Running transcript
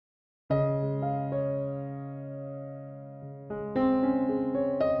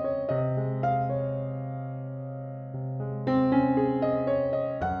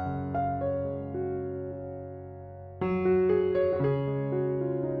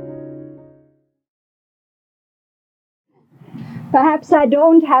Perhaps I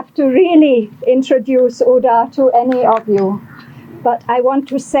don't have to really introduce Udar to any of you, but I want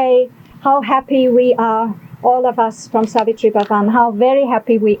to say how happy we are, all of us from Savitri Bhavan, how very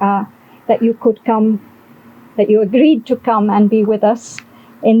happy we are that you could come, that you agreed to come and be with us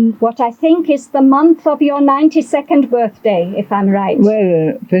in what I think is the month of your 92nd birthday, if I'm right.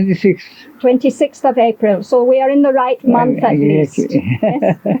 Well, 26th. 26th of April. So we are in the right month at least.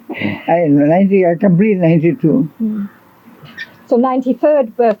 Yes. I complete 92. So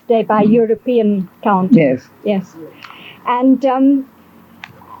 93rd birthday by European count. Yes. Yes. And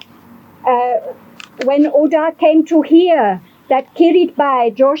when Udar came to hear that Kirit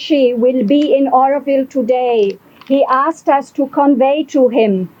Bhai Joshi will be in Auroville today, he asked us to convey to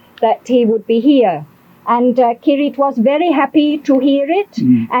him that he would be here. And Kirit was very happy to hear it,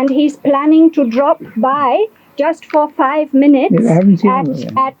 and he's planning to drop by just for 5 minutes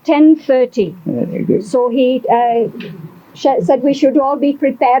at 10:30. So he said we should all be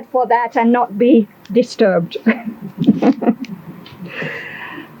prepared for that and not be disturbed.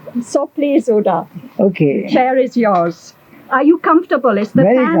 So please, Udar. Okay. Chair is yours. Are you comfortable? Is the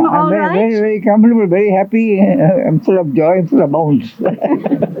fan all right? I'm very, very comfortable, very happy. I'm full of joy, full of bounds.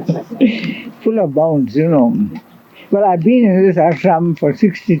 Full of bounds, you know. Well, I've been in this ashram for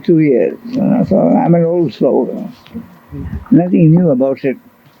 62 years, so I'm an old soul. Nothing new about it.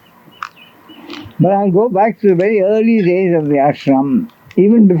 But I'll go back to the very early days of the ashram,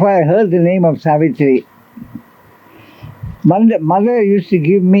 even before I heard the name of Savitri. Mother used to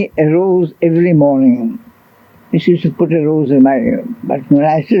give me a rose every morning. She used to put a rose in my ear, but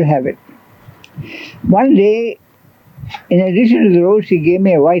I still have it. One day, in addition to the rose, she gave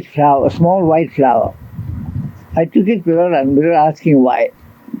me a white flower, a small white flower. I took it without asking why.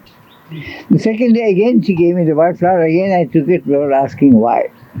 The second day again, she gave me the white flower. Again, I took it without asking why.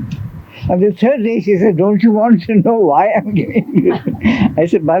 On the third day, she said, "Don't you want to know why I'm giving you?" I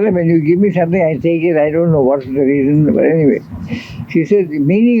said, "Mother, when you give me something, I take it. I don't know what's the reason." But anyway, she said, the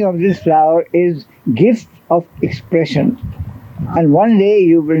meaning of this flower is gift of expression. And one day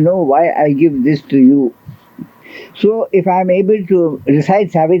you will know why I give this to you. So if I'm able to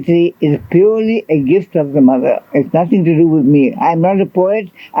recite Savitri, it's purely a gift of the mother. It's nothing to do with me. I'm not a poet.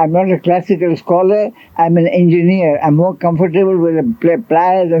 I'm not a classical scholar. I'm an engineer. I'm more comfortable with a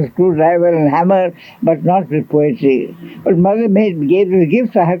pliers and screwdriver and hammer, but not with poetry. But mother gave the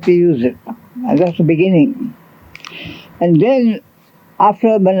gift, so I have to use it. And that's the beginning. And then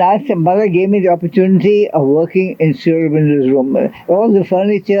after mother gave me the opportunity of working in Sri Aurobindo's room. All the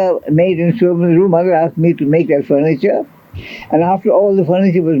furniture made in Sri Aurobindo's room, mother asked me to make that furniture. And after all the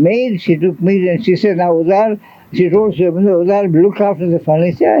furniture was made, she took me and she said, "Now Udar," she told Sri Aurobindo, "Udar, look after the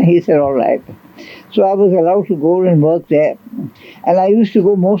furniture." He said, "All right." So I was allowed to go and work there. And I used to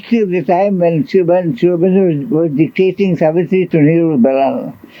go mostly of the time when Sri Aurobindo was dictating Savitri to Nehru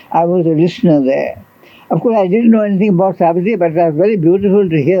Baran. I was a listener there. Of course, I didn't know anything about Savitri, but it was very beautiful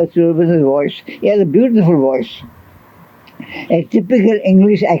to hear Sri Aurobindo's voice. He has a beautiful voice, a typical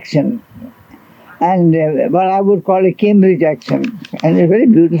English accent, and what I would call a Cambridge accent, and a very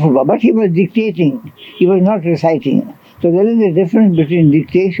beautiful. But he was dictating; he was not reciting. So there is a difference between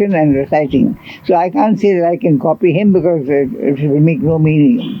dictation and reciting. So I can't say that I can copy him because it will make no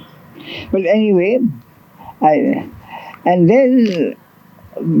meaning. But anyway, and then.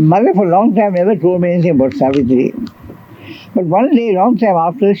 Mother for a long time never told me anything about Savitri. But one day, long time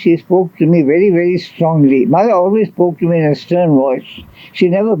after, she spoke to me very, very strongly. Mother always spoke to me in a stern voice. She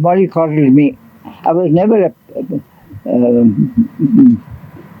never mollycoddled me. I was never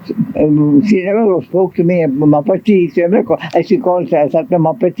she never spoke to me, Mapati. She called Satya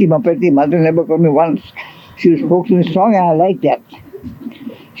Mapati. Mother never called me once. She spoke to me strong and I liked that.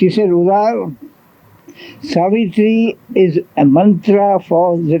 She said, "Udar, Savitri is a mantra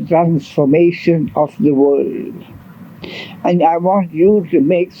for the transformation of the world. And I want you to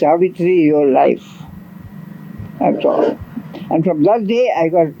make Savitri your life." That's all. And from that day, I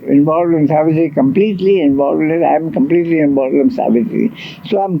got involved in Savitri, completely involved in it. I'm completely involved in Savitri.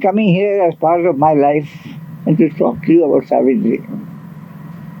 So I'm coming here as part of my life and to talk to you about Savitri.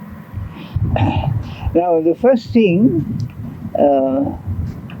 Now, the first thing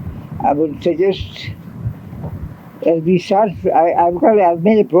I would suggest, as we start, I've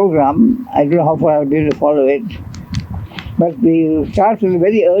made a program. I don't know how far I'll be able to follow it. But we start with the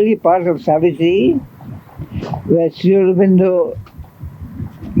very early part of Savitri, where Sri Aurobindo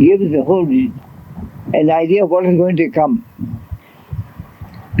gives the whole an idea of what is going to come.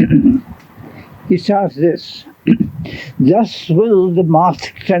 He starts this: "Thus will the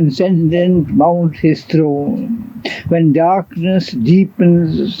masked transcendent mount his throne, when darkness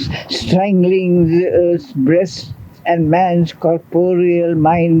deepens, strangling the earth's breast, and man's corporeal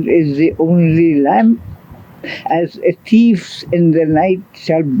mind is the only lamp, as a thief's in the night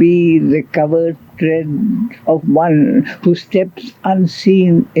shall be the covered tread of one who steps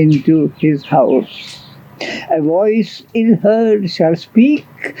unseen into his house. A voice ill heard shall speak,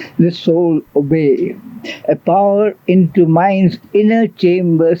 the soul obey. A power into mind's inner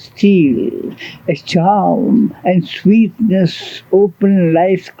chamber steal. A charm and sweetness open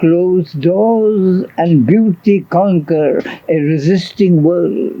life's closed doors, and beauty conquer a resisting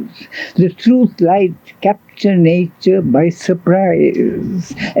world. The truth light capture nature by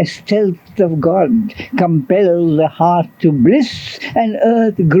surprise. A stealth of God compel the heart to bliss, and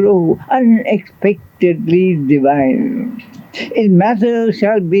earth grow unexpectedly divine. In matter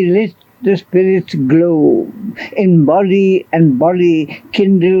shall be lit the spirit's glow, in body and body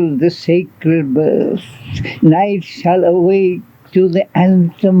kindle the sacred birth. Night shall awake to the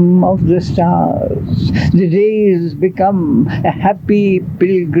anthem of the stars. The days become a happy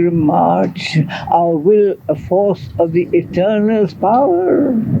pilgrim march, our will a force of the eternal's power,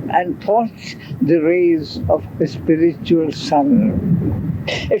 and thoughts the rays of a spiritual sun.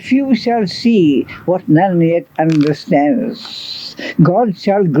 A few shall see what none yet understands. God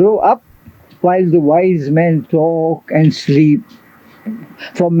shall grow up while the wise men talk and sleep.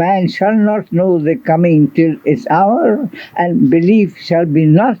 For man shall not know the coming till its hour, and belief shall be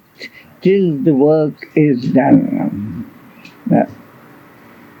not till the work is done.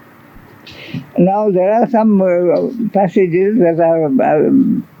 Now there are some passages that are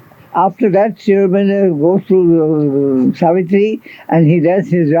after that, Sri Aurobindo goes to Savitri and he does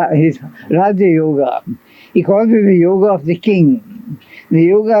his Raja Yoga. He calls it the Yoga of the King. The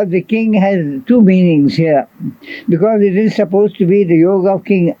Yoga of the King has two meanings here, because it is supposed to be the Yoga of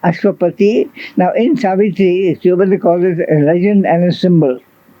King Ashwapati. Now in Savitri, Sri Aurobindo calls it a legend and a symbol.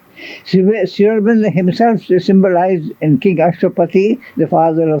 Sri Aurobindo himself is symbolized in King Ashwapati, the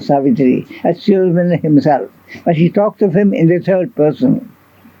father of Savitri, as Sri Aurobindo himself. But he talks of him in the third person.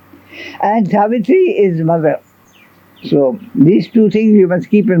 And Savitri is mother. So these two things you must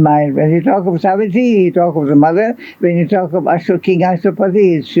keep in mind. When you talk of Savitri, you talk of the mother. When you talk of King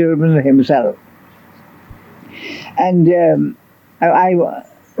Ashwapati, it's Sri Aurobindo himself. And I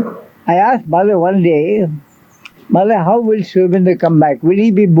asked Mother one day, Mother, how will Sri Aurobindo come back? Will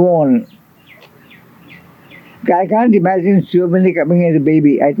he be born? I can't imagine Sri Aurobindo coming as a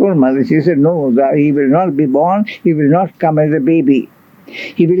baby. I told Mother, she said, no, he will not be born, he will not come as a baby.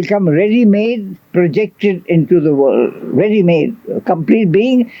 He will come ready-made, projected into the world. Ready-made, a complete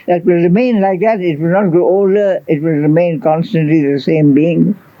being that will remain like that. It will not grow older, it will remain constantly the same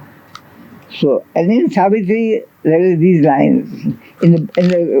being. So, and in Savitri, there are these lines. In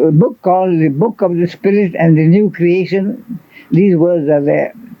the book called The Book of the Spirit and the New Creation, these words are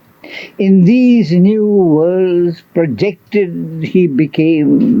there. In these new worlds projected he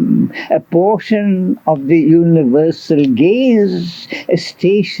became a portion of the universal gaze, a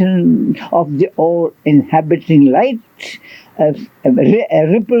station of the all-inhabiting light, a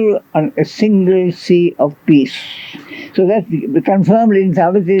ripple on a single sea of peace. So that's confirmed in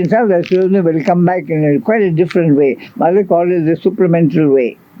Savitri itself that Sri Aurobindo will come back in quite a different way. Mother called it the supramental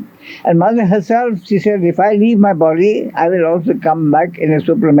way. And Mother herself, she said, if I leave my body, I will also come back in a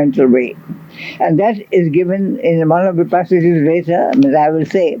supramental way. And that is given in one of the passages later, as I will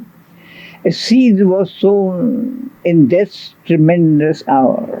say. A seed was sown in death's tremendous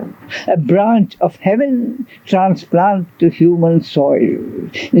hour. A branch of heaven transplant to human soil.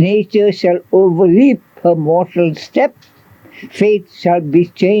 Nature shall overleap her mortal step. Fate shall be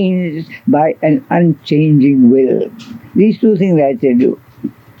changed by an unchanging will. These two things I tell you.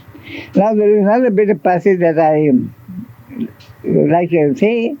 Now there is another bit of passage that I like to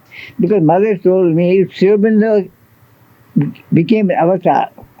say, because Mother told me Sri Aurobindo became an avatar.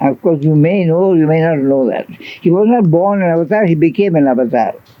 Of course, you may know, you may not know that. He was not born an avatar, he became an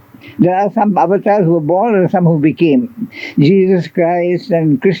avatar. There are some avatars who were born and some who became. Jesus Christ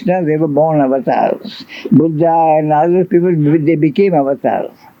and Krishna, they were born avatars. Buddha and other people, they became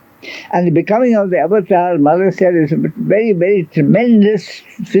avatars. And the becoming of the avatar, Mother said, is a very, very tremendous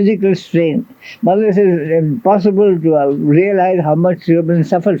physical strain. Mother said it's impossible to realize how much Sri Aurobindo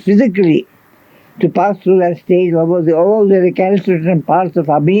suffered physically to pass through that stage. All the recalcitrant parts of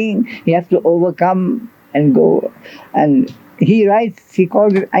our being, he has to overcome and go. And he writes, he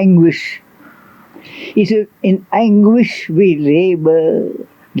calls it anguish. He says, in anguish we labor,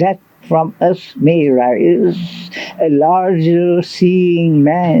 that from us may rise a larger seeing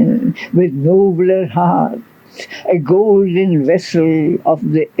man with nobler heart, a golden vessel of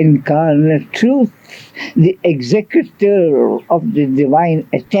the incarnate truth, the executor of the divine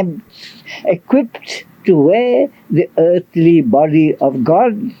attempts, equipped to wear the earthly body of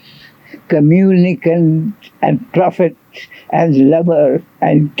God, communicant and prophet and lover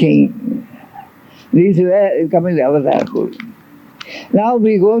and king. These were coming to Avatar Kul. Now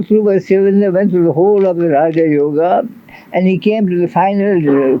we go through where Sivananda went through the whole of the Raja Yoga, and he came to the final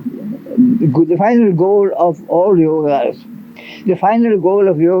goal of all yogas. The final goal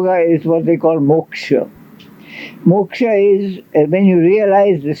of yoga is what they call moksha. Moksha is when you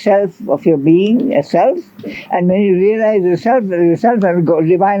realize the self of your being, a self, and when you realize the self and the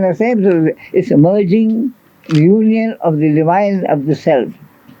divine are same, so it's a merging, the union of the divine of the self.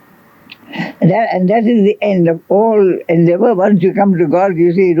 And that is the end of all endeavor. Once you come to God,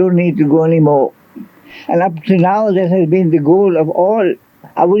 you see you don't need to go anymore. And up to now, that has been the goal of all.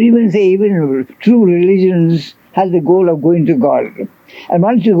 I would even say even true religions have the goal of going to God. And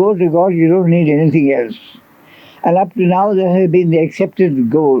once you go to God, you don't need anything else. And up to now, that has been the accepted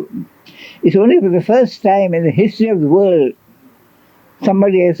goal. It's only for the first time in the history of the world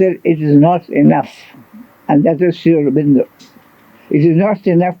somebody has said it is not enough. And that is Sri Aurobindo. It is not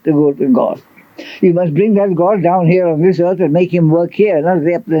enough to go to God. You must bring that God down here on this earth and make him work here, not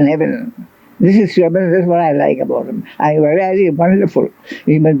way up in heaven. This is Sri Aurobindo, that's what I like about him. I really wonderful.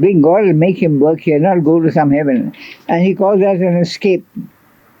 You must bring God and make him work here, not go to some heaven. And he calls that an escape.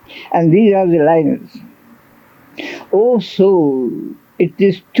 And these are the lines. O soul, it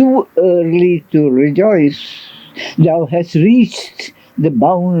is too early to rejoice. Thou hast reached the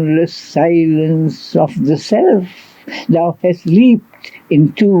boundless silence of the self. Thou hast leaped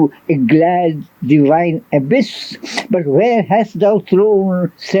into a glad divine abyss. But where hast thou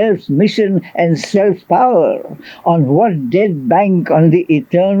thrown self's mission and self's power? On what dead bank on the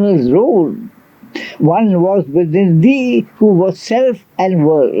eternal's road? One was within thee who was self and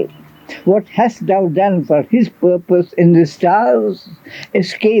world. What hast thou done for his purpose in the stars?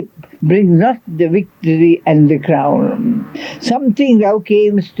 Escape brings not the victory and the crown. Something thou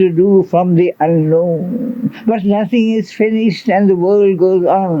camest to do from the unknown. But nothing is finished and the world goes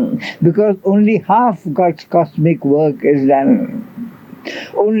on, because only half God's cosmic work is done.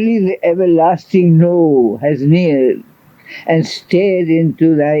 Only the everlasting No has neared and stared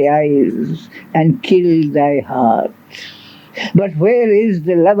into thy eyes and killed thy heart. But where is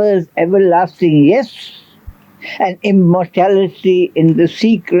the lover's everlasting yes? And immortality in the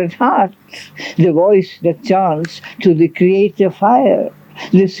secret heart, the voice that chants to the Creator fire,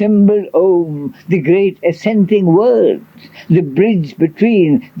 the symbol Om, the great ascending word, the bridge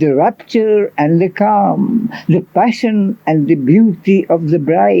between the rapture and the calm, the passion and the beauty of the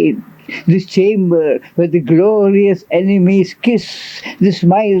bride, this chamber where the glorious enemies kiss, the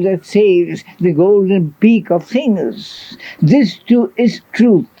smile that saves, the golden peak of things. This too is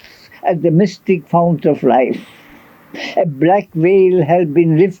truth at the mystic fount of life. A black veil has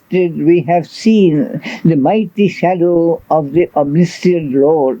been lifted, we have seen the mighty shadow of the omniscient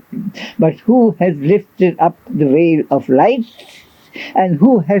Lord. But who has lifted up the veil of light? And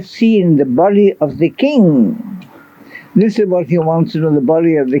who has seen the body of the King? This is what he wants to know, the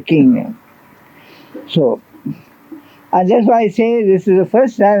body of the King. So, and that's why I say this is the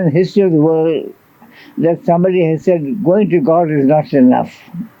first time in the history of the world that somebody has said going to God is not enough.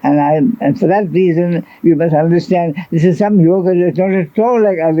 And for that reason, you must understand this is some yoga that's not at all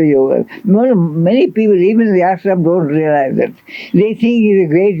like other yogas. Many people, even in the ashram, don't realize it. They think he's a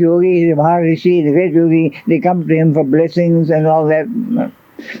great yogi, he's a Maharishi, he's a great yogi. They come to him for blessings and all that.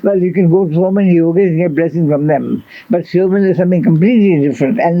 Well, you can go to so many yogis and get blessings from them. But Shobhan is something completely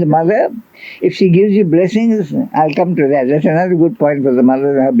different. And the mother, if she gives you blessings, I'll come to that. That's another good point for the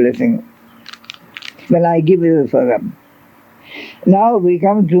mother and her blessing. Well, I give it for them. Now we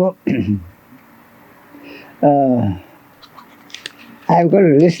come to, I've got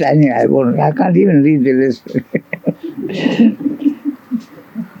a list, I can't even read the list.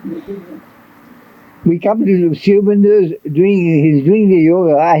 We come to Shobhan he's doing the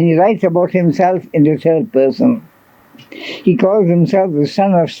yoga, and he writes about himself in the third person. He calls himself the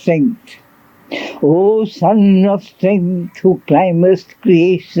son of strength. O son of strength, who climbest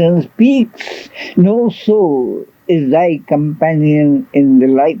creation's peaks, no soul is thy companion in the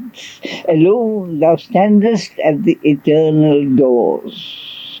light. Alone thou standest at the eternal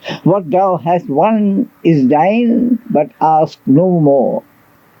doors. What thou hast won is thine, but ask no more.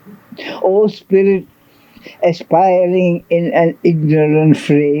 O spirit, aspiring in an ignorant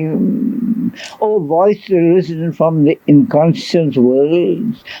frame, O voice risen from the inconscious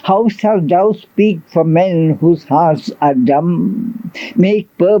world, how shalt thou speak for men whose hearts are dumb? Make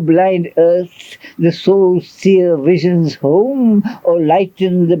purblind earth the soul's seer vision's home, or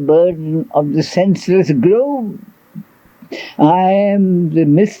lighten the burden of the senseless globe? I am the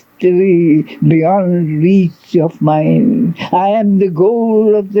mystery beyond reach of mind. I am the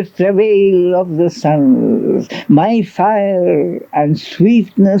goal of the travail of the suns. My fire and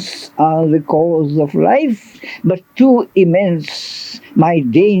sweetness are the cause of life, but too immense my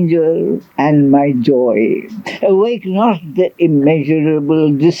danger and my joy. Awake not the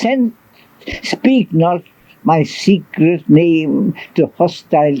immeasurable descent. Speak not my secret name to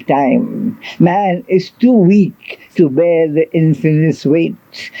hostile time. Man is too weak to bear the infinite's weight.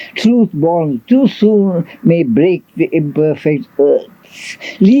 Truth born too soon may break the imperfect earth.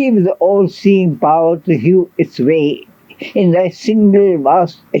 Leave the all-seeing power to hew its way. In thy single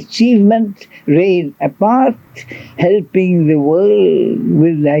vast achievement, reign apart, helping the world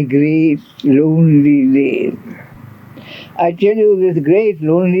with thy great lonely days. I tell you, this great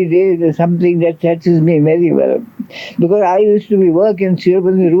lonely days is something that touches me very well. Because I used to be working in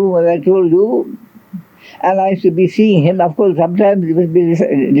Shirpan's room, as I told you, and I used to be seeing him. Of course, sometimes he would be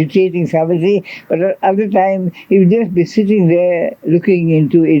dictating Savitri, but at other times he would just be sitting there looking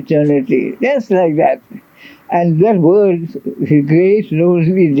into eternity, just like that. And that word, great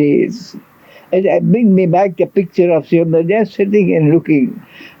lonely days. It brings me back a picture of him just sitting and looking.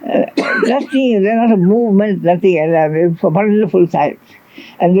 Nothing, there's not a movement, nothing. And it's a wonderful sight.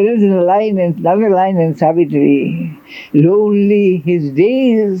 And there is another line in Savitri, lonely his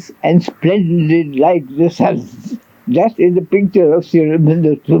days and splendid like the sun. That is the picture of Sri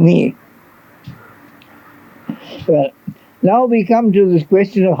Aurobindo to me. Well, now we come to this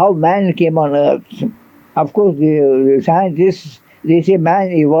question of how man came on earth. Of course, the scientists, they say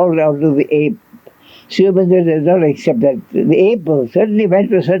man evolved out of the ape. Sri Aurobindo does not accept that. The ape certainly went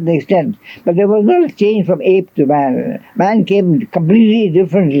to a certain extent, but there was not a change from ape to man. Man came completely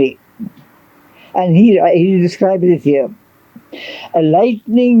differently. And he describes it here. A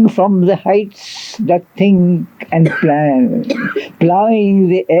lightning from the heights that think and plan, plowing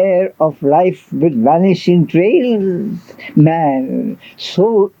the air of life with vanishing trails. Man,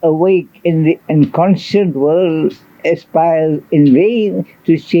 soul awake in the unconscious world, aspires in vain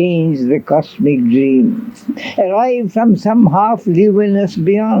to change the cosmic dream. Arrived from some half-luminous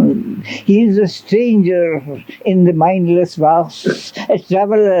beyond, he is a stranger in the mindless vast, a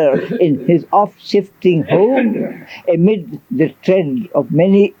traveller in his oft-shifting home. Amid the tread of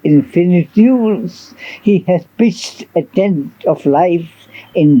many infinitudes, he has pitched a tent of life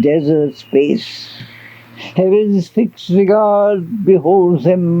in desert space. Heaven's fixed regard beholds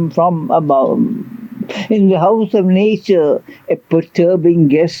him from above. In the house of nature, a perturbing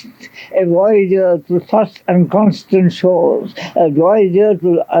guest, a voyager to thoughts and constant shores, a voyager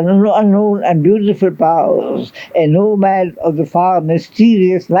to unknown and beautiful powers, a nomad of the far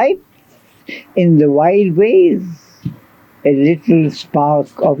mysterious light, in the wild ways, a little spark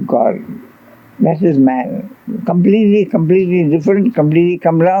of God. That is man. Completely different, completely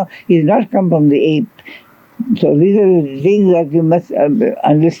come down. He has not come from the ape. So these are the things that you must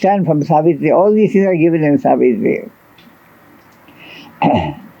understand from Savitri. All these things are given in Savitri.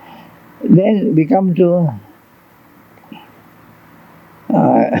 Then we come to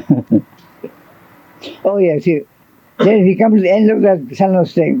oh yes, then we come to the end of that Sun of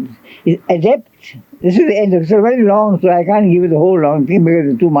Strength. Adept. This is the end of it. It's very long, so I can't give you the whole long thing because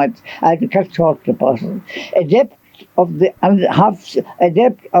it's too much. I have to cut short the person. Adept of the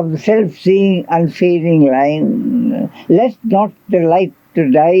adept of the self-seeing, unfading line. Let not the light to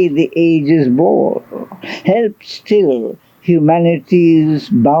die the ages bore. Help still humanity's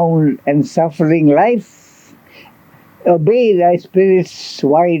bound and suffering life. Obey thy spirit's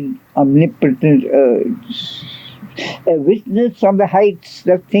wide, omnipotent urge. A witness on the heights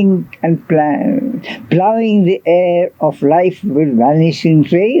that think and plan, plowing the air of life with vanishing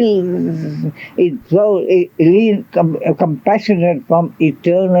trails. Compassionate from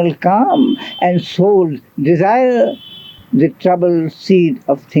eternal calm, and soul desire the troubled seed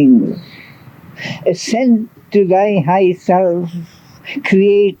of things. Ascend to thy high self,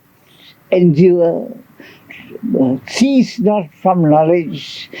 create, endure. Cease not from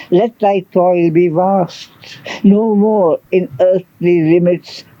knowledge, let thy toil be vast. No more in earthly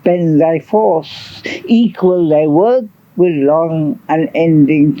limits spend thy force. Equal thy work with long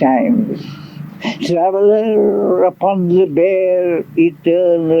unending times. Traveller upon the bare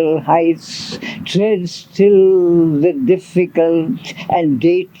eternal heights, tread still the difficult and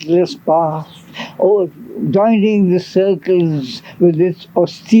dateless path, joining the circles with its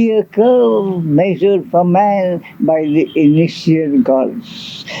austere curve measured for man by the initial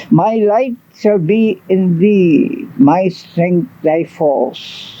gods. My light shall be in thee, my strength thy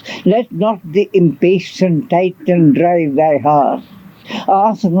force. Let not the impatient Titan drive thy heart.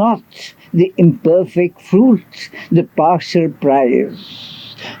 Ask not the imperfect fruits, the partial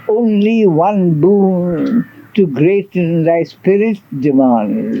prize. Only one boon to greaten thy spirit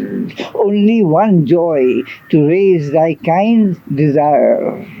demand. Only one joy to raise thy kind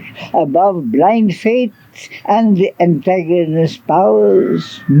desire. Above blind fate and the antagonist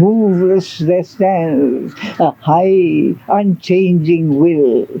powers, moveless there stands a high, unchanging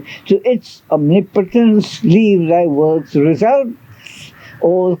will. To its omnipotence leave thy work's result.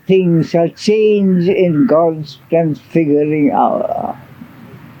 All things shall change in God's transfiguring hour.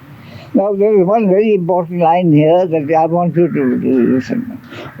 Now there is one very important line here that I want you to listen.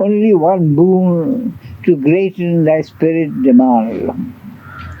 Only one boon to greaten thy spirit demand.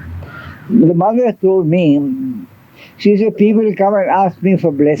 The mother told me, she said, people come and ask me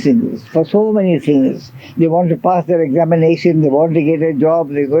for blessings, for so many things. They want to pass their examination, they want to get a job,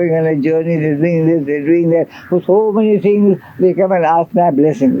 they're going on a journey, they're doing this, they're doing that. For so many things, they come and ask my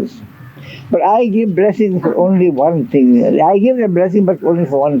blessings. But I give blessings for only one thing. I give the blessing, but only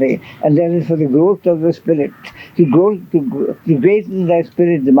for one thing, and that is for the growth of the spirit. To greaten thy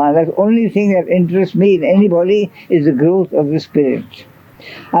spirit demand. That's the only thing that interests me in anybody is the growth of the spirit.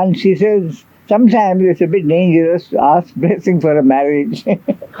 And she says, sometimes it's a bit dangerous to ask blessing for a marriage.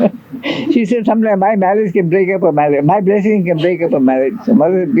 She said, sometimes my marriage can break up a marriage. My blessing can break up a marriage. So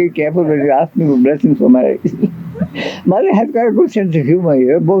mother, be careful when you ask me for blessing for marriage. Mother has got a good sense of humor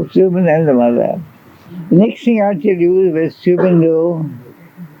here, both Suman and the mother. The next thing I'll tell you is where Suman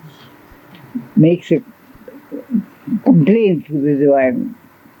makes a complaint to the divine.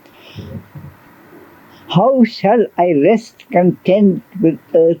 How shall I rest content with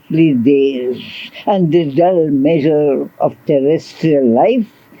earthly days and the dull measure of terrestrial life?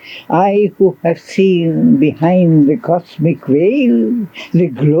 I who have seen behind the cosmic veil the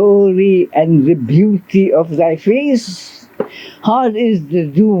glory and the beauty of thy face. Hard is the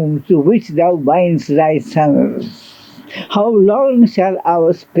doom to which thou bindest thy sons. How long shall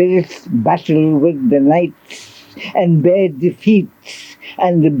our spirits battle with the nights and bear defeats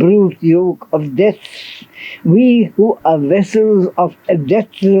and the brute yoke of death? We who are vessels of a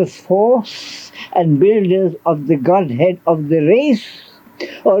deathless force and builders of the Godhead of the race?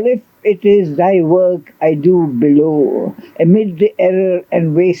 Or if it is thy work I do below, amid the error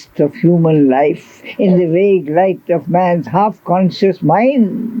and waste of human life, in the vague light of man's half-conscious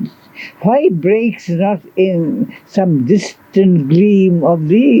mind, why breaks not in some distant gleam of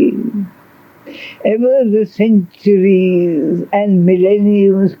thee? Ever the centuries and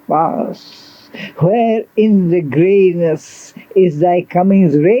millenniums pass, where in the greyness is thy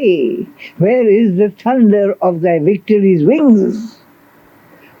coming's ray? Where is the thunder of thy victory's wings?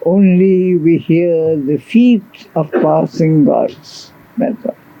 Only we hear the feet of passing gods. That's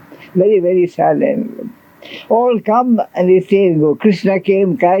all. Very, very sad end. All come and they say and go. Krishna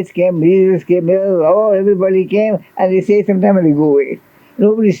came, Christ came, Jesus came, oh, everybody came, and they say sometime and they go away.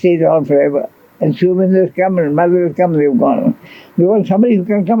 Nobody stays on forever. And Suman come and mother has come, they've gone. We want somebody who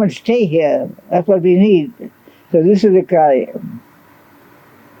can come and stay here. That's what we need. So this is the cry.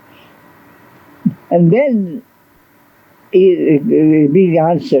 And then it be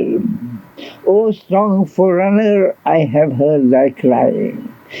answered. O strong forerunner, I have heard thy cry.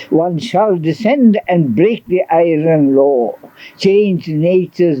 One shall descend and break the iron law, change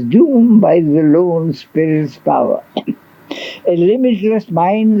nature's doom by the lone spirit's power. A limitless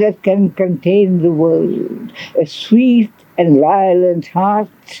mind that can contain the world, a sweet and violent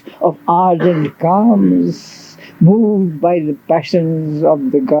heart of ardent calms, moved by the passions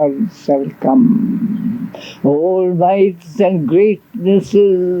of the gods shall come. All mights and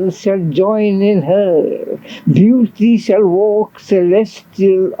greatnesses shall join in her, beauty shall walk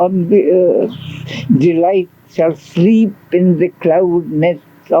celestial on the earth, delight shall sleep in the cloud net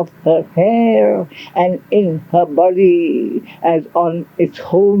of her hair, and in her body, as on its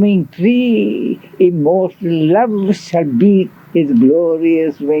homing tree, immortal love shall beat his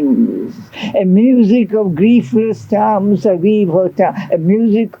glorious wings. A music of griefless charms shall weave her a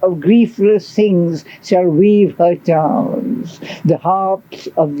music of griefless things shall weave her charms. The harps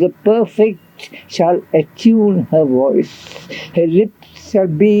of the perfect shall attune her voice. Her lips shall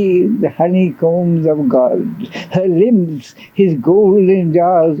be the honeycombs of God. Her limbs his golden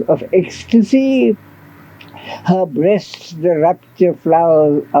jars of ecstasy. Her breasts the rapture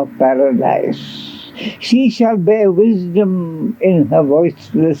flowers of paradise. She shall bear wisdom in her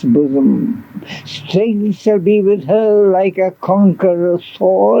voiceless bosom. Strength shall be with her like a conqueror's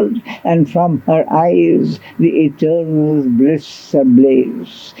sword, and from her eyes the eternal bliss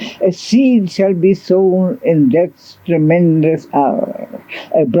ablaze. A seed shall be sown in death's tremendous hour.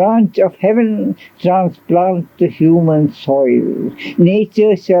 A branch of heaven transplant the human soil.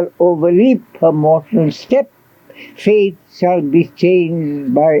 Nature shall overleap her mortal step. Fate shall be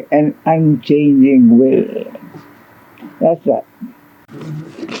changed by an unchanging will. That's that.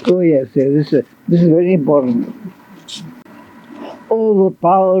 Oh yes, this is very important.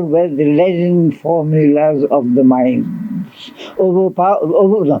 Overpowered were the leaden formulas of the mind. Overpassed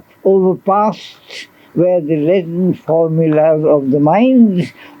were the leaden formulas of the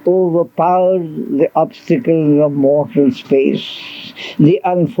mind, overpowered the obstacles of mortal space. The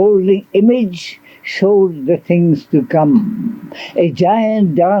unfolding image showed the things to come. A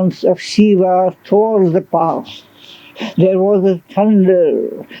giant dance of Shiva tore the past. There was a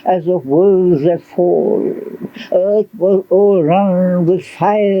thunder as of worlds that fall. Earth was overrun with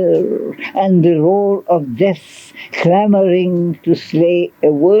fire, and the roar of death clamoring to slay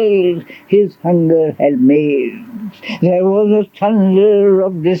a world his hunger had made. There was a thunder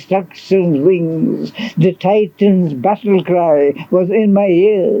of destruction's wings. The Titan's battle cry was in my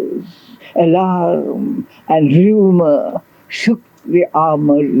ears. Alarm and rumor shook the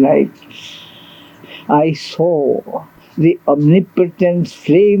armored lights. I saw the omnipotent's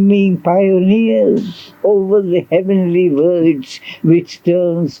flaming pioneers over the heavenly verge which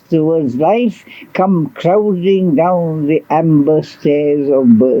turns towards life come crowding down the amber stairs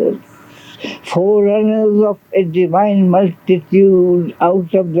of birth. Forerunners of a divine multitude,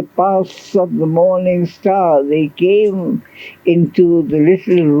 out of the paths of the morning star, they came into the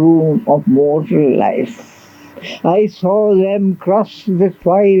little room of mortal life. I saw them cross the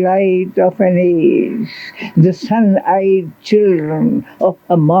twilight of an age, the sun-eyed children of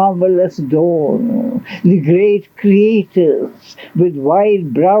a marvelous dawn, the great creators with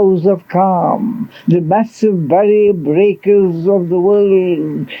wide brows of calm, the massive barrier breakers of the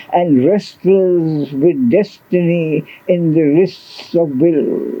world, and wrestlers with destiny in the wrists of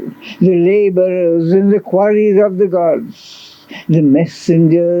will, the laborers in the quarries of the gods, the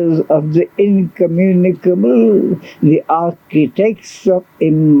messengers of the incommunicable, the architects of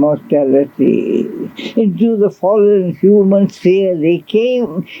immortality. Into the fallen human sphere they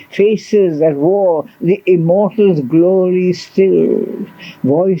came, faces that wore the immortal's glory still,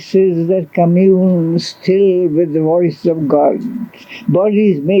 voices that commune still with the voice of God,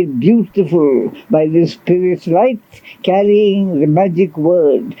 bodies made beautiful by the Spirit's light, carrying the magic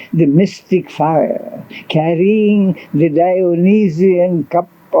word, the mystic fire, carrying the Dionysian cup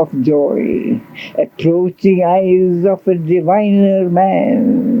of joy, approaching eyes of a diviner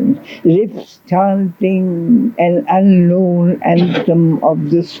man, lips chanting an unknown anthem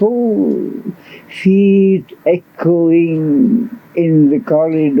of the soul, feet echoing in the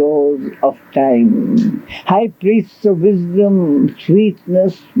corridors of time. High priests of wisdom,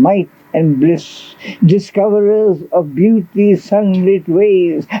 sweetness, might, and bliss, discoverers of beauty's sunlit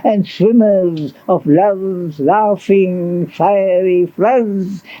ways, and swimmers of love's laughing, fiery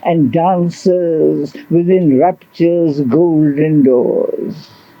floods, and dancers within rapture's golden doors.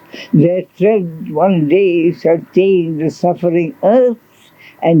 Their tread one day shall change the suffering earth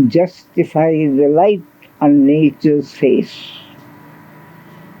and justify the light on nature's face.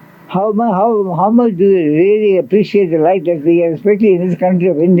 How much do we really appreciate the light that we get, especially in this country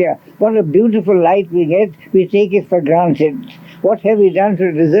of India? What a beautiful light we get, we take it for granted. What have we done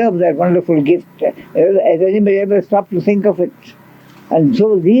to deserve that wonderful gift? Has anybody ever stopped to think of it? And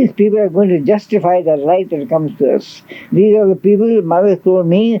so these people are going to justify the light that comes to us. These are the people, Mother told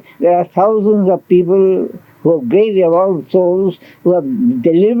me, there are thousands of people who have great evolved souls who have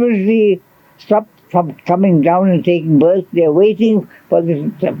deliberately stopped from coming down and taking birth. They are waiting for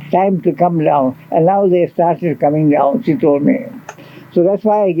the time to come down. And now they have started coming down, she told me. So that's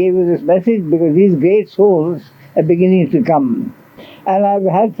why I gave you this message, because these great souls are beginning to come. And I've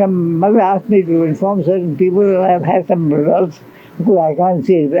had some, Mother asked me to inform certain people, I've had some results, because I can't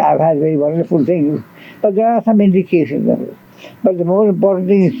say I've had very wonderful things, but there are some indications of it. But the more important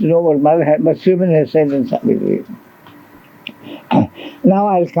thing is to know what Sriman has said in Savitri. Now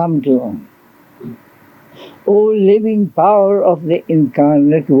I'll come to O living power of the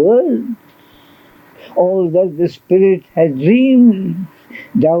incarnate world, all that the Spirit has dreamed,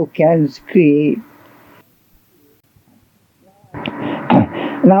 thou canst create.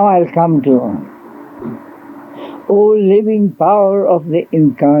 Now I'll come to O living power of the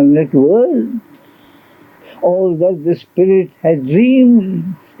incarnate world, all that the Spirit has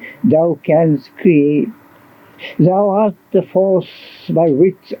dreamed, thou canst create. Thou art the force by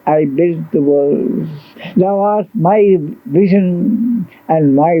which I build the worlds. Thou art my vision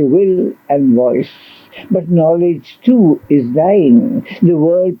and my will and voice. But knowledge too is thine. The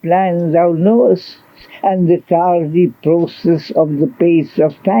world plan thou knowest. and the tardy process of the pace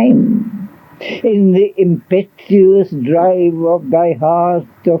of time. In the impetuous drive of thy heart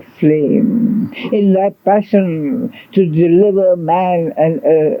of flame, in thy passion to deliver man and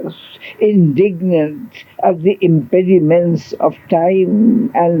earth, indignant at the impediments of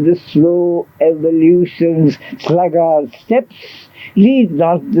time and the slow evolution's sluggard steps, lead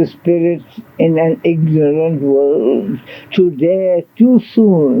not the spirit in an ignorant world to dare too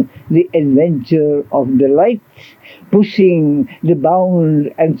soon the adventure of delight, pushing the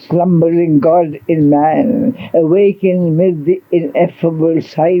bound and slumbering God in man, awakened mid the ineffable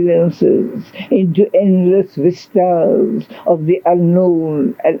silences into endless vistas of the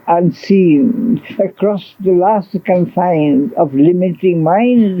unknown and unseen, across the last confines of limiting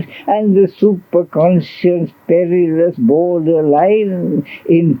mind and the superconscious perilous borderline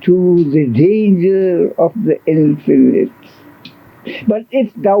into the danger of the infinite. But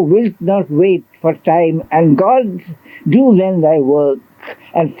if thou wilt not wait for time and God, do then thy work,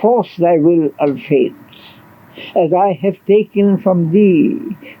 and force thy will on fate. As I have taken from thee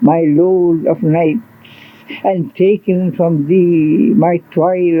my load of nights, and taken from thee my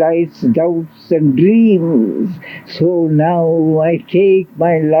twilight's doubts and dreams, so now I take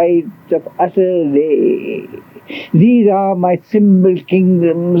my light of utter day. These are my symbol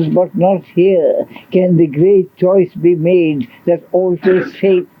kingdoms, but not here can the great choice be made that alters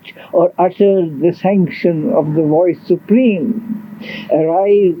fate or utters the sanction of the voice supreme.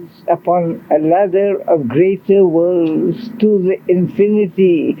 Arise upon a ladder of greater worlds to the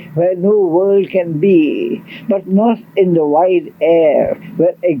infinity where no world can be, but not in the wide air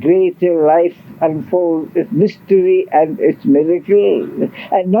where a greater life unfolds its mystery and its miracle,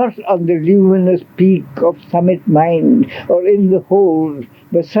 and not on the luminous peak of summit mind or in the hold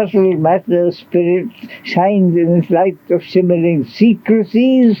where subtle matter spirit shines in its light of shimmering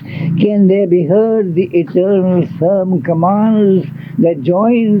secrecies, can there be heard the eternal firm commands that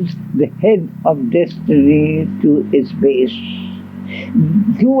joins the head of destiny to its base.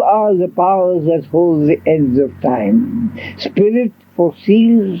 Who are the powers that hold the ends of time? Spirit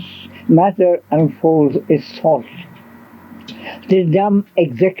foresees, matter unfolds its thought. The dumb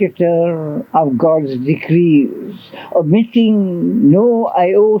executor of God's decrees, omitting no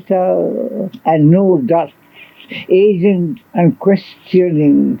iota and no dot, agent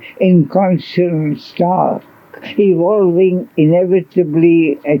unquestioning in conscience stark, evolving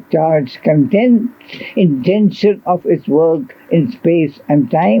inevitably a charged content, intention of its work in space and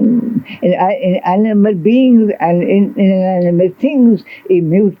time, in animate beings and in inanimate things,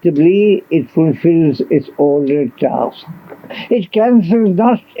 immutably it fulfills its ordered task. It cancels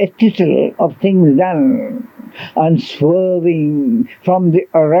not a tittle of things done. Unswerving from the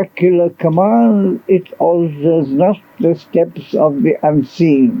oracular command, it alters not the steps of the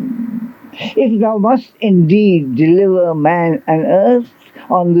unseen. If thou must indeed deliver man and earth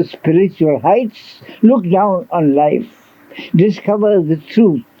on the spiritual heights, look down on life, discover the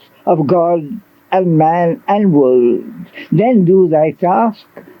truth of God and man and world, then do thy task,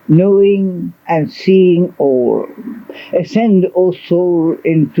 knowing and seeing all. Ascend, O soul,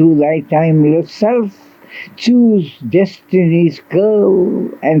 into thy timeless self, choose destiny's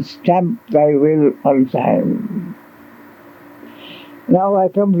curve, and stamp thy will on time. Now I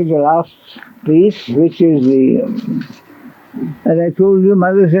come to the last piece, which is as I told you,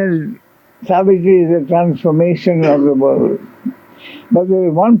 Mother said, Savitri is a transformation of the world. But there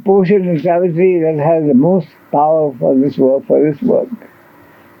is one portion in Savitri that has the most power for this work.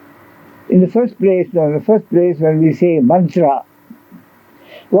 In the first place, when we say mantra,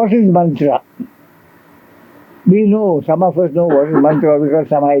 what is mantra? We know, some of us know what is mantra, we got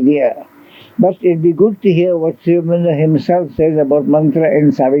some idea. But it'd be good to hear what Sri Aurobindo himself says about mantra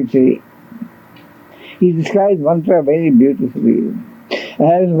in Savitri. He describes mantra very beautifully.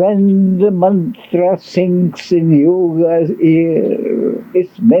 And when the mantra sinks in yoga's ear,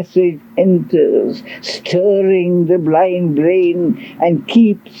 its message enters, stirring the blind brain, and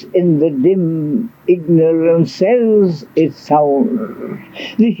keeps in the dim, ignorant cells its sound.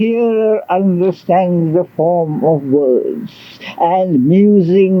 The hearer understands the form of words, and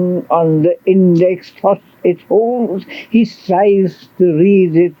musing on the index thought it holds, he strives to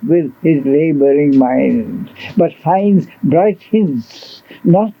read it with his laboring mind, but finds bright hints,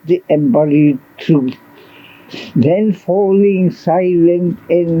 not the embodied truth. Then falling silent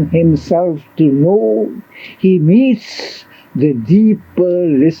in himself to know, he meets the deeper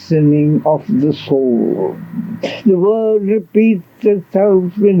listening of the soul. The word repeats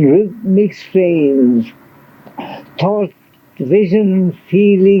itself in rhythmic strains. Thought, vision,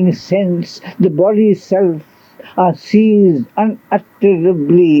 feeling, sense, the body's self are seized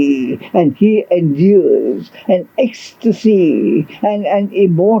unutterably, and he endures an ecstasy and an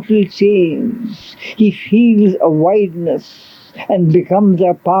immortal change. He feels a wideness and becomes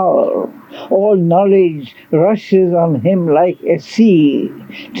a power. All knowledge rushes on him like a sea.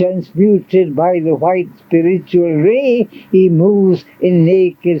 Transmuted by the white spiritual ray, he moves in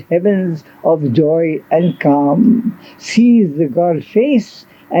naked heavens of joy and calm, sees the God face,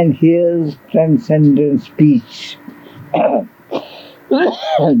 and hears transcendent speech.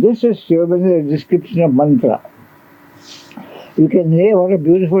 This is Shivan's description of mantra. You can hear what a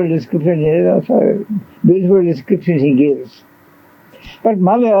beautiful description it is, beautiful description he gives. But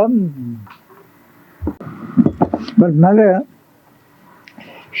mother,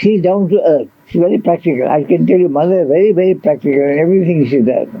 she's down to earth. She's very practical. I can tell you, mother is very, very practical in everything she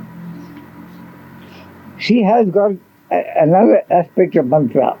does. She has got another aspect of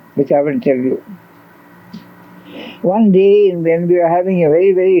mantra, which I will tell you. One day, when we were having a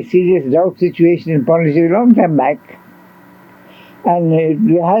very, very serious drought situation in Pondicherry, a long time back, and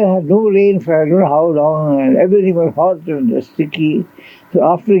we had no rain for I don't know how long, and everything was hot and sticky. So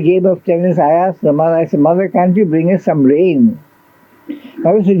after a game of tennis, I asked the mother, I said, Mother, can't you bring us some rain?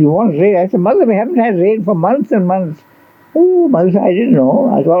 Mother said, you want rain? I said, Mother, we haven't had rain for months and months. Oh, Mother said, I didn't know.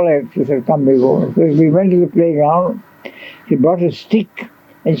 I thought she said, come, we go. So we went to the playground. She brought a stick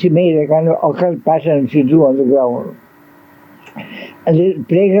and she made a kind of occult pattern she drew on the ground. And the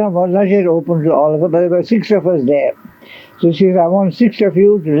playground was not yet open to all of us, but there were 6 of us there. So she said, I want 6 of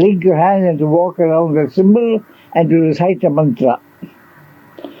you to link your hands and to walk around the symbol and to recite a mantra.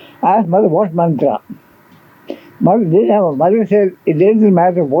 I asked Mother, what mantra? Mother said, it doesn't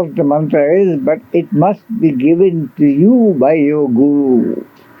matter what the mantra is, but it must be given to you by your guru.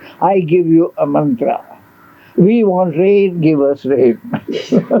 I give you a mantra. We want rain, give us rain.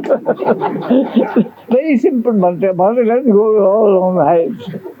 Very simple mantra. Mother doesn't go all on the heights.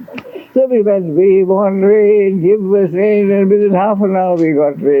 So we went, we want rain, give us rain, and within half an hour we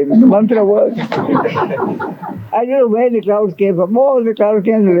got rain. The mantra worked. I don't know where the clouds came from. Oh, the clouds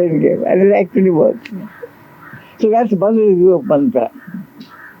came, the rain came. And it actually worked. So that's mother's view of mantra.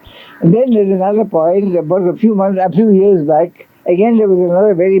 And then there's another point, about a few years back, again there was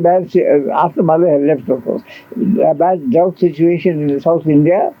another very bad, after mother had left of course, a bad drought situation in South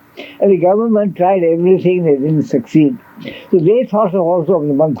India. And the government tried everything, they didn't succeed. So they thought also of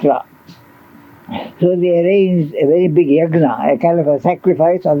the mantra. So they arranged a very big yagna, a kind of a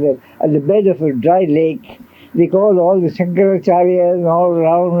sacrifice on the bed of a dry lake. They called all the Shankaracharyas and all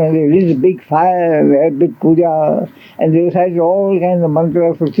around, and they lit a big fire, and they had big puja, and they recited all kinds of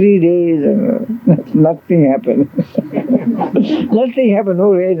mantras for 3 days, and nothing happened. Nothing happened,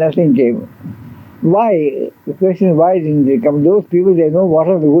 no rain, nothing came. Why? The question is, why didn't they come? Those people, they know what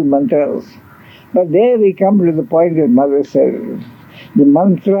are the good mantras. But there we come to the point that Mother says, the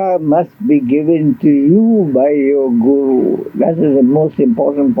mantra must be given to you by your guru. That is the most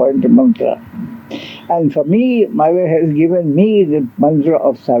important point of mantra. And for me, Mother has given me the mantra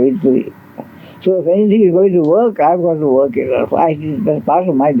of Savitri. So if anything is going to work, I've got to work it. That's part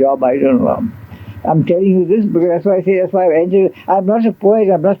of my job, I don't know. I'm telling you this because that's why I say, that's why I've entered. I'm not a poet,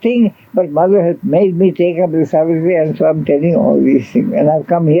 I'm nothing, but Mother has made me take up the Savitri, and so I'm telling all these things. And I've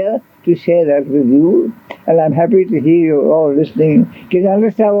come here to share that with you, and I'm happy to hear you all listening. Can you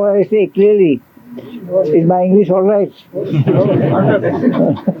understand what I say clearly? Is my English all right?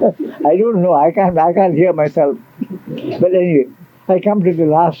 I don't know. I can't hear myself. But anyway, I come to the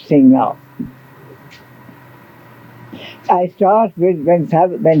last thing now. I start with when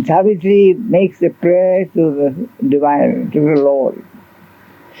Savitri makes a prayer to the divine, to the Lord.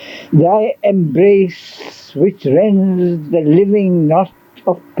 Thy embrace which rends the living not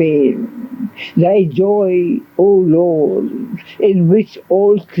of pain, thy joy, O Lord, in which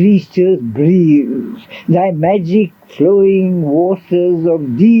all creatures breathe, thy magic flowing waters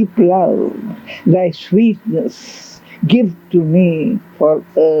of deep love, thy sweetness give to me for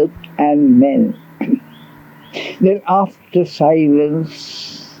earth and men. Then after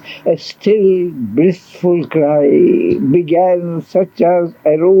silence, a still blissful cry began, such as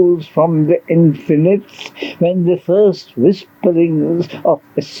arose from the infinite when the first whisperings of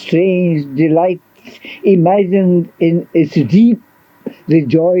a strange delight imagined in its deep the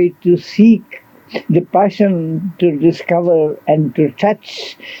joy to seek, the passion to discover and to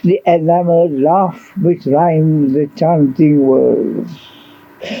touch, the enamored laugh which rhymed the chanting words.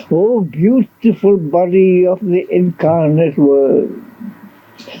 O beautiful body of the incarnate Word,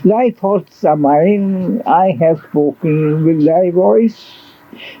 thy thoughts are mine, I have spoken with thy voice.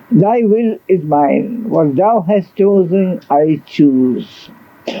 Thy will is mine, what thou hast chosen I choose.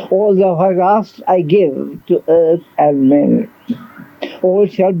 All thou hast asked I give to earth and men. All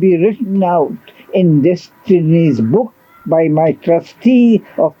shall be written out in destiny's book by my trustee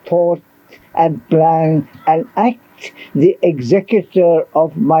of thought and plan and act, the executor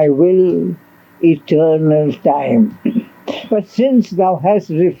of my will, eternal time. But since thou hast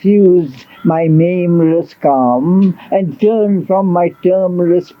refused my nameless calm, and turned from my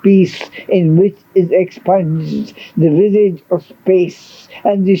termless peace, in which is expunged the visage of space,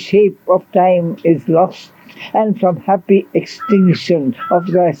 and the shape of time is lost, and from happy extinction of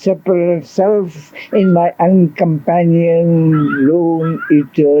thy separate self in my uncompanioned lone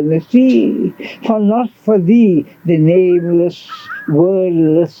eternity. For not for thee the nameless,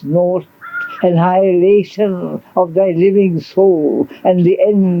 wordless note annihilation of thy living soul, and the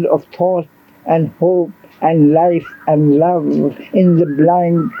end of thought and hope and life and love in the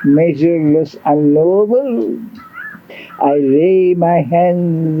blank, measureless, unknowable. I lay my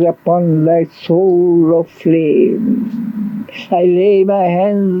hands upon thy soul of flame. I lay my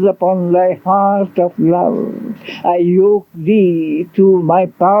hands upon thy heart of love. I yoke thee to my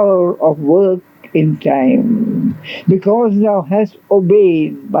power of work in time, because thou hast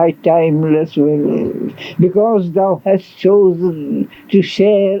obeyed my timeless will, because thou hast chosen to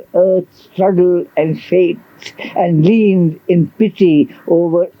share earth's struggle and fate, and leaned in pity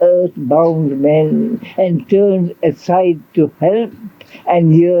over earth-bound men, and turned aside to help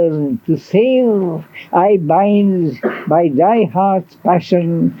and yearn to save. I bind by thy heart's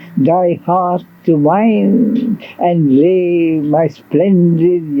passion thy heart to mine, and lay my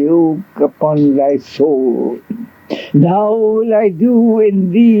splendid yoke upon thy soul. Now will I do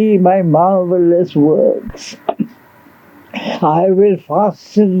in thee my marvelous works. I will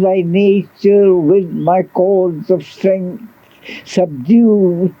fasten thy nature with my cords of strength,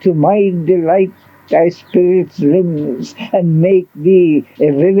 subdue to my delight thy spirit's limbs, and make thee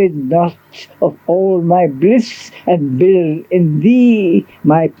a vivid knot of all my bliss, and build in thee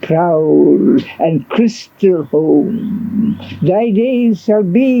my proud and crystal home. Thy days shall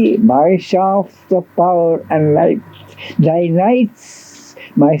be my shafts of power and light, thy nights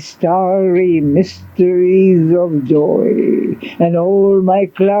my starry mysteries of joy, and all my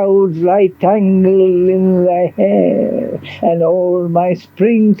clouds lie tangled in thy hair, and all my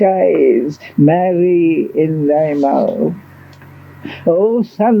springtides marry in thy mouth. O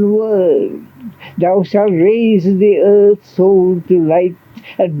sunward, thou shalt raise the earth's soul to light,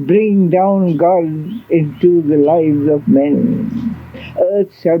 and bring down God into the lives of men.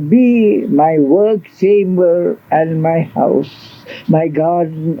 Earth shall be my work chamber and my house, my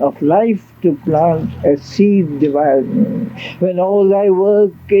garden of life to plant a seed divine. When all thy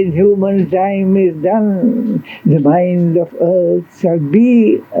work in human time is done, the mind of earth shall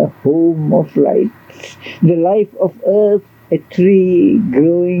be a home of light. The life of earth a tree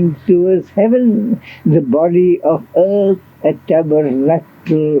growing towards heaven, the body of earth a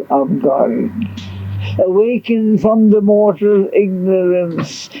tabernacle of God. Awaken from the mortal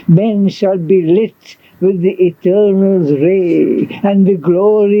ignorance, men shall be lit with the eternal's ray, and the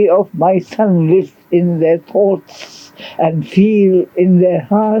glory of my sun live in their thoughts, and feel in their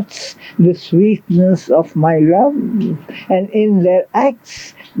hearts the sweetness of my love, and in their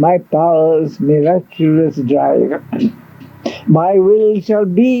acts my power's miraculous drive. My will shall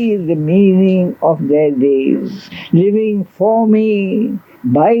be the meaning of their days, living for me,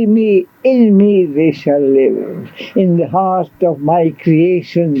 by me, in me they shall live. In the heart of my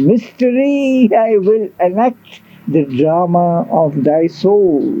creation mystery I will enact the drama of thy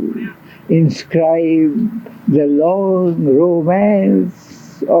soul, inscribe the long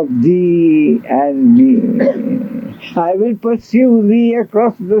romance of thee and me. I will pursue thee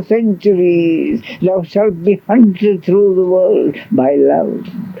across the centuries. Thou shalt be hunted through the world by love,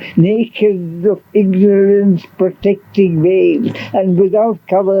 naked of ignorance protecting veils, and without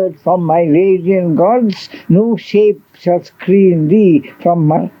covered from my radiant gods, no shape shall screen thee from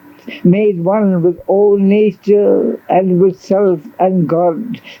my made one with all nature and with self and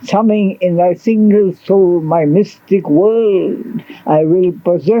God, summing in thy single soul my mystic world. I will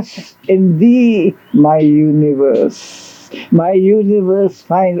possess in thee my universe. My universe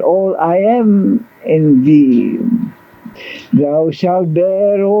find all I am in thee. Thou shalt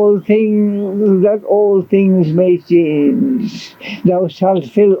bear all things, that all things may change. Thou shalt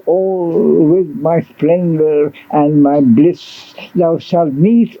fill all with my splendor and my bliss. Thou shalt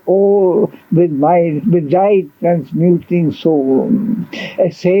meet all with thy transmuting soul.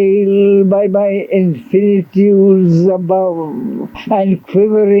 Assailed by my infinitudes above, and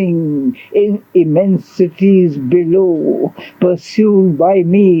quivering in immensities below, pursued by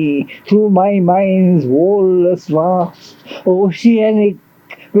me through my mind's wall vast, oceanic,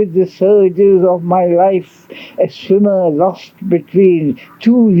 with the surges of my life, a swimmer lost between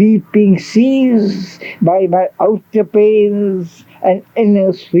two leaping seas, by my outer pains and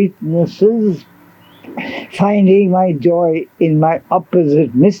inner sweetnesses, finding my joy in my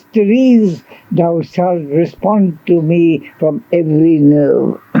opposite mysteries, thou shalt respond to me from every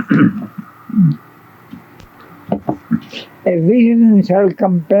nerve. A vision shall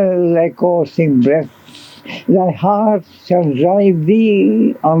compel thy coursing breath. Thy heart shall drive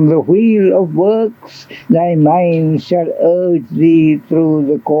thee on the wheel of works. Thy mind shall urge thee through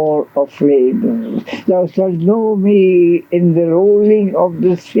the core of flames. Thou shalt know me in the rolling of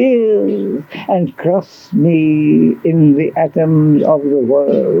the spheres and cross me in the atoms of the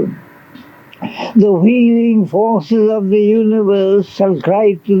world. The wheeling forces of the universe shall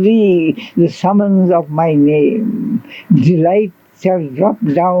cry to thee the summons of my name. Delight shall drop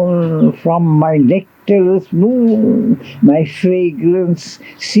down from my nectarous moon. My fragrance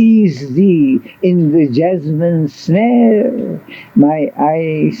seize thee in the jasmine snare. My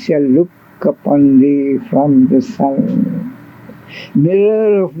eyes shall look upon thee from the sun.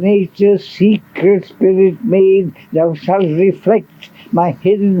 Mirror of nature's secret spirit made, thou shalt reflect my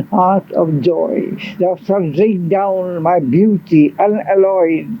hidden heart of joy. Thou shalt drink down my beauty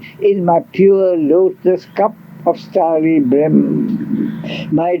unalloyed in my pure lotus cup of starry brim.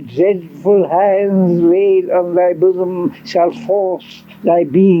 My dreadful hands laid on thy bosom shall force thy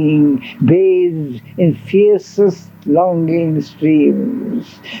being bathed in fiercest longing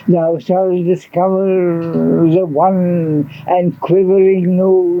streams. Thou shalt discover the one and quivering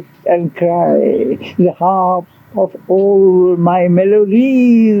note and cry, the harp of all my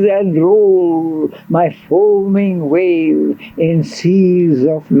melodies, and roll my foaming wave in seas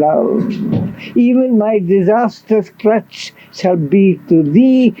of love. Even my disastrous clutch shall be to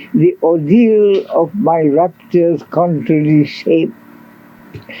thee the ordeal of my rapture's contrary shape.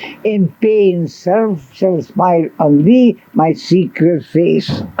 In pain self shall smile on thee my secret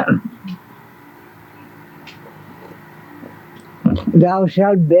face. Thou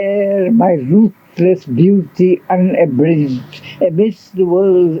shalt bear my ruthless beauty unabridged amidst the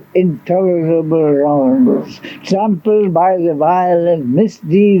world's intolerable wrongs. Trampled by the violent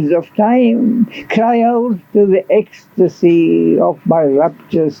misdeeds of time, cry out to the ecstasy of my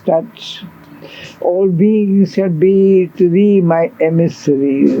rapture's touch. All beings shall be to thee my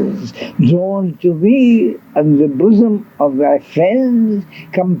emissaries, drawn to me on the bosom of thy friends,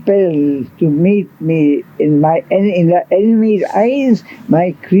 compelled to meet me in the enemy's eyes.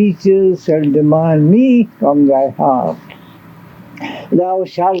 My creatures shall demand me from thy heart. Thou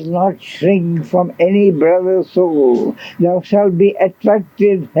shalt not shrink from any brother soul. Thou shalt be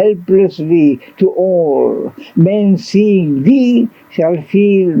attracted helplessly to all. Men seeing thee shall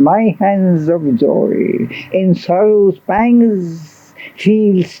feel my hands of joy. In sorrow's pangs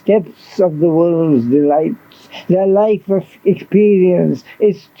feel steps of the world's delights. Their life of experience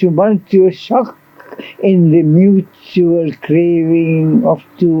is tumultuous shock in the mutual craving of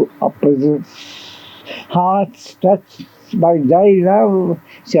two opposites. Hearts touched by thy love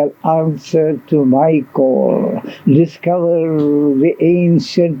shall answer to my call. Discover the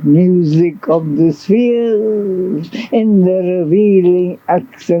ancient music of the spheres in the revealing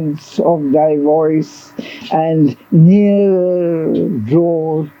accents of thy voice, and nearer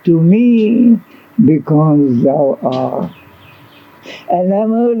draw to me because thou art.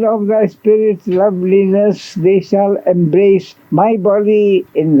 Enamored of thy spirit's loveliness, they shall embrace my body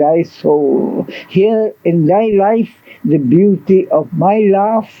in thy soul. Here in thy life the beauty of my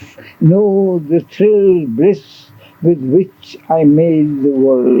laugh, know the thrilled bliss with which I made the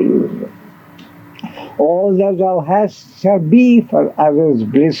world. All that thou hast shall be for others'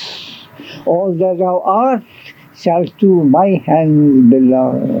 bliss. All that thou art shall to my hands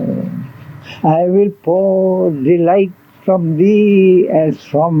belong. I will pour delight from thee as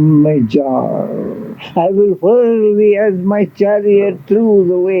from a jar. I will whirl thee as my chariot through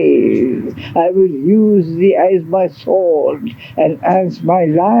the waves. I will use thee as my sword, and as my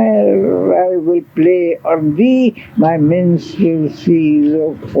lyre I will play on thee my minstrelsies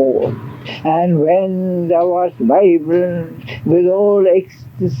of old. And when thou art vibrant with all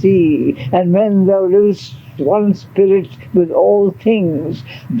ecstasy, and when thou livest one spirit with all things,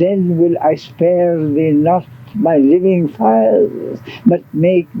 then will I spare thee not my living fires, but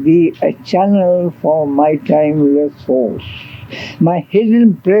make thee a channel for my timeless force. My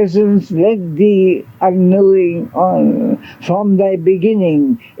hidden presence led thee unknowing on from thy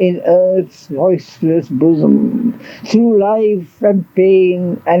beginning in earth's voiceless bosom, through life and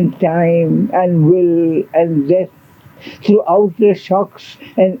pain and time and will and death. through outer shocks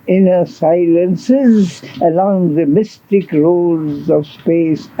and inner silences, along the mystic roads of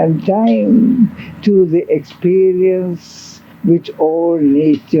space and time, to the experience which all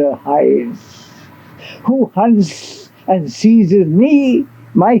nature hides. Who hunts and seizes me,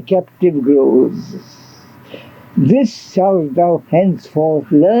 my captive grows. This shalt thou henceforth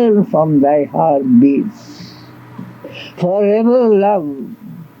learn from thy heartbeats. Forever love,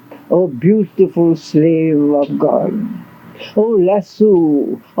 O beautiful slave of God. O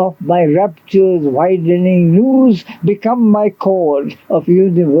lasso of my rapture's widening noose, become my cord of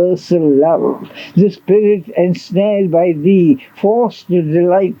universal love. The spirit ensnared by thee, forced to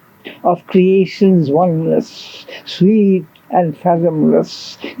delight of creation's oneness, sweet and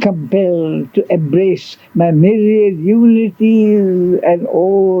fathomless, compelled to embrace my myriad unities and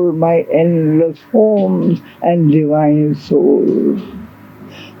all my endless forms and divine soul.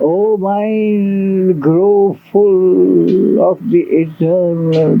 O mind, grow full of the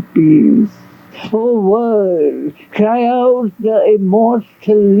eternal peace. O world, cry out the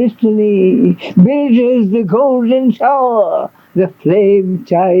immortal litany. Build is the golden shower, the flame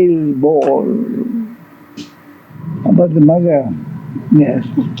child born. About the mother, yes.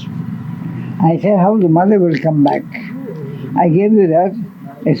 I said how the mother will come back. I gave you that.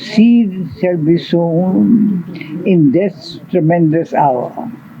 A seed shall be sown in death's tremendous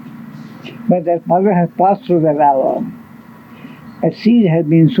hour. But that mother has passed through that hour. A seed has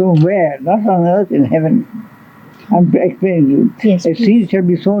been sown where? Not on earth, in heaven. I'm explaining to you. Yes, a seed shall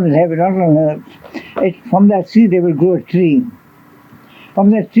be sown in heaven, not on earth. From that seed they will grow a tree.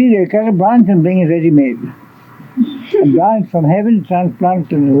 From that tree they will cut a branch and bring it ready-made. A branch from heaven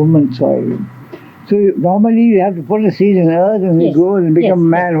transplanted in a woman's soil. So normally you have to put a seed in earth and it grows and become a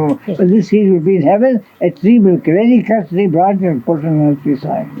man. Yes. But this seed will be in heaven, a tree will ready cut the branch and put it on earthly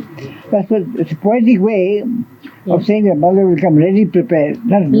soil. That's what it's a poetic way of saying that mother will come ready prepared.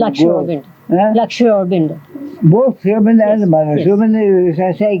 Not Lakshmi Aurobindo. Both Srivinda and the mother. Yes. Srivinda,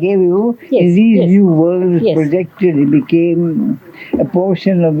 as I gave you, Yes, in these yes. new worlds Yes. projected, he became a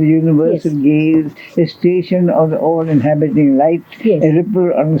portion of the universal gaze, a station of the all-inhabiting light, Yes. a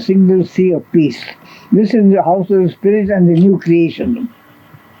ripple on a single sea of peace. This is the house of the spirit and the new creation.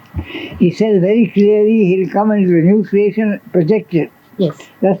 He says very clearly he'll come into the new creation projected. Yes.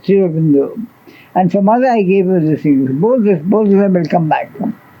 That's Srivinda. And for mother I gave you the things. Both of them will come back.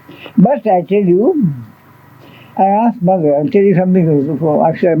 But I tell you, I asked mother, I'll tell you something before,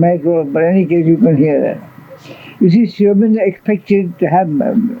 actually I might go, but in any case you can hear that. You see, Srivinda expected to have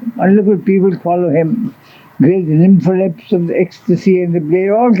wonderful people follow him, great nympholepts of the ecstasy and the play,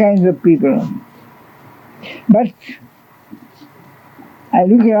 all kinds of people. But I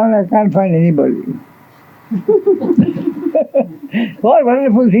look around, I can't find anybody. What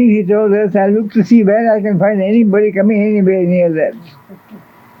wonderful things he told us. I look to see where I can find anybody coming anywhere near that.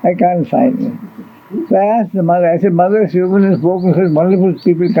 I can't find it. So I asked the mother, I said, Mother, Srivinda has spoken such wonderful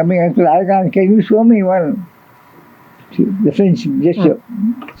people coming. I said, I can't, can you show me one? The French gesture.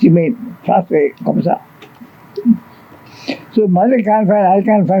 She made faster, comme ça. So mother can't find, I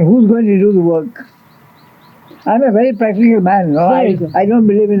can't find. Who's going to do the work? I'm a very practical man. No? I don't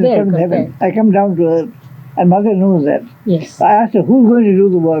believe in the seventh heaven. I come down to earth. And mother knows that. Yes. I asked her, who's going to do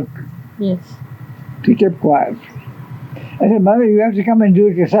the work? Yes. She kept quiet. I said, Mother, you have to come and do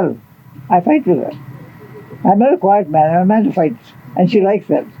it yourself. I fight with her. I'm not a quiet man. I'm a man who fights. And she likes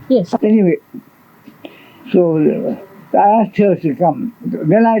that. Yes. Anyway, so I asked her to come.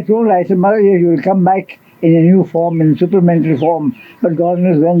 Then I told her, I said, Mother, yes, you will come back in a new form, in supplementary form. But God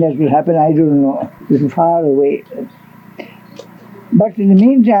knows when that will happen. I don't know. It's far away. But in the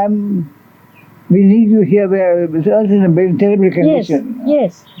meantime, we need you here where the earth is in a very terrible condition.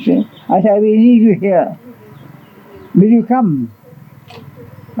 Yes. See? I said, we need you here. Will you come?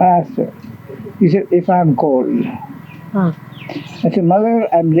 I asked her. He said, if I'm called. Ah. I said, Mother,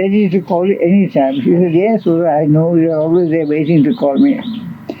 I'm ready to call you anytime. She said, yes, Udar, I know you're always there waiting to call me.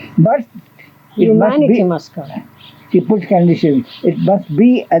 But humanity must come. She put conditions. It must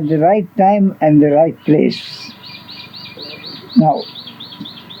be at the right time and the right place. Now,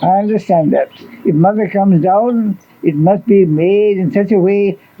 I understand that. If mother comes down, it must be made in such a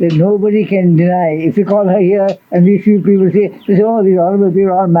way that nobody can deny. If you call her here and these few people say, oh, these horrible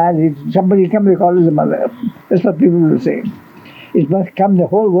people are mad. If somebody comes, they call her the mother. That's what people will say. It must come, the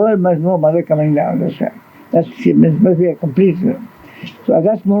whole world must know mother coming down. That's right. It must be a complete. So at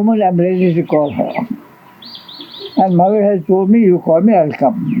that moment, I'm ready to call her. And mother has told me, you call me, I'll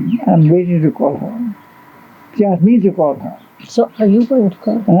come. I'm waiting to call her. She asked me to call her. So are you going to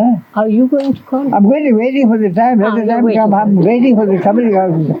call? Huh? Are you going to call? I'm waiting for the time. Let the you're time waiting come. for I'm waiting for the coming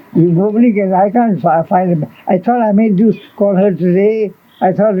out. Nobody can. I can't find him. I thought I may do call her today.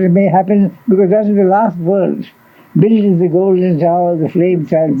 I thought it may happen because that's the last word. Built is the golden tower, the flame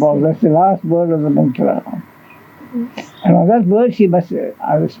child ball. That's the last word of the mantra. And on that word, she must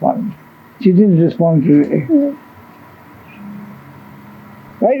respond. She didn't respond today.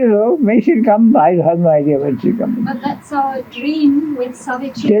 I don't know. May she come. I have no idea when she'll come. But that's our dream with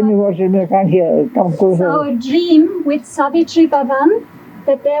Savitri. Tell me what I can't hear. Come closer. Our dream with Savitri Bhavan,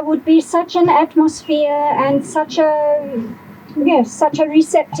 that there would be such an atmosphere and such a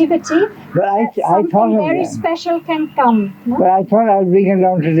receptivity. But I thought something of very that. special can come. No? But I thought I'd bring her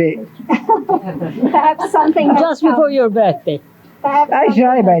down today. Perhaps something has Just come. before your birthday. Perhaps I something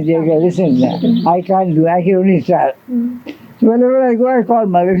try, has my dear come. girl. Listen, I can't do. I can only try. So whenever I go, I call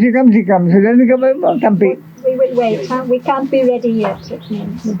mother. If she comes, she comes. If she doesn't come, I'll come pay. We will wait. Huh? We can't be ready yet, it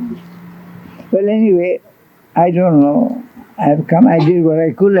means. Well, anyway, I don't know. I've come. I did what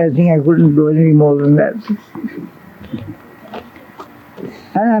I could. I think I couldn't do anything more than that.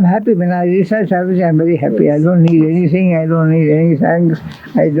 And I'm happy when I recite Savitri. I'm very happy. I don't need anything. I don't need any thanks.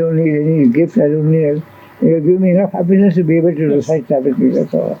 I don't need any gifts. I don't need. You give me enough happiness to be able to recite Savitri.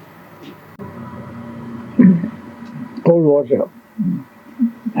 That's all. Cold water.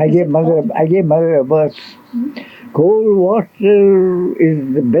 I gave mother a verse. Cold water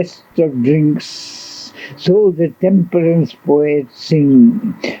is the best of drinks, so the temperance poets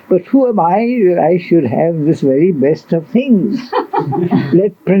sing. But who am I that I should have this very best of things?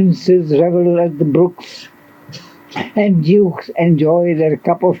 Let princes revel at the brooks, and dukes enjoy their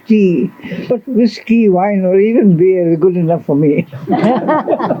cup of tea. But whiskey, wine, or even beer is good enough for me.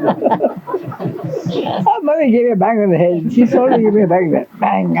 Mother gave me a bang on the head. She sort of gave me a bang.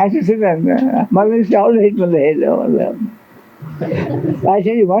 Bang. I should sit there. Mother used to always hit me on the head. I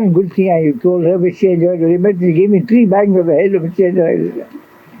tell you one good thing I told her, which she enjoyed very much. She gave me 3 bangs on the head, which she enjoyed.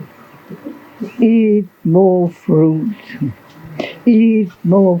 Eat more fruit. Eat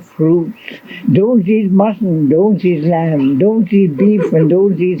more fruit. Don't eat mutton, don't eat lamb, don't eat beef and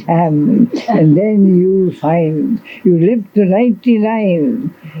don't eat ham. And then you'll find you live to 99.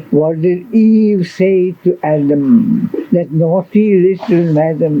 What did Eve say to Adam? That naughty little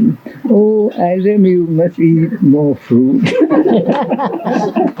madam. Oh, Adam, you must eat more fruit.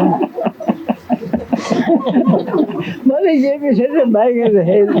 Mother gave me such a bang on the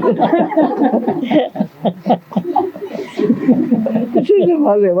head. This is the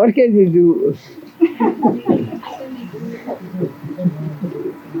mother. What can we do?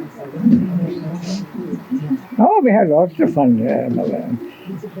 Oh, we had lots of fun, mother.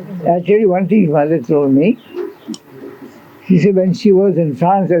 I'll tell you one thing mother told me. She said when she was in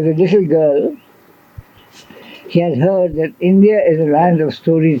France as a little girl, she had heard that India is a land of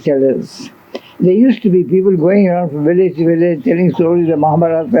storytellers. There used to be people going around from village to village telling stories of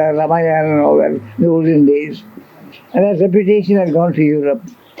Mahabharata, Ramayana and all that in the olden days. And that reputation had gone to Europe.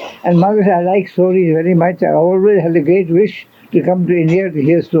 And mother said, I like stories very much. I always had a great wish to come to India to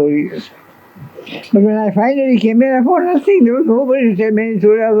hear stories. But when I finally came here, I found nothing. There was nobody to tell me any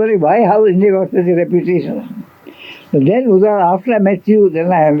story. I was wondering, why, how India got such a reputation? But then, Udar, after I met you,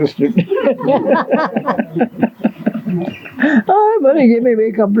 then I understood. Oh, mother gave me a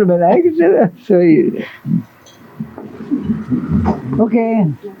big compliment. I could say that. So, okay,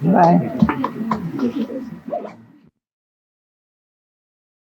 bye.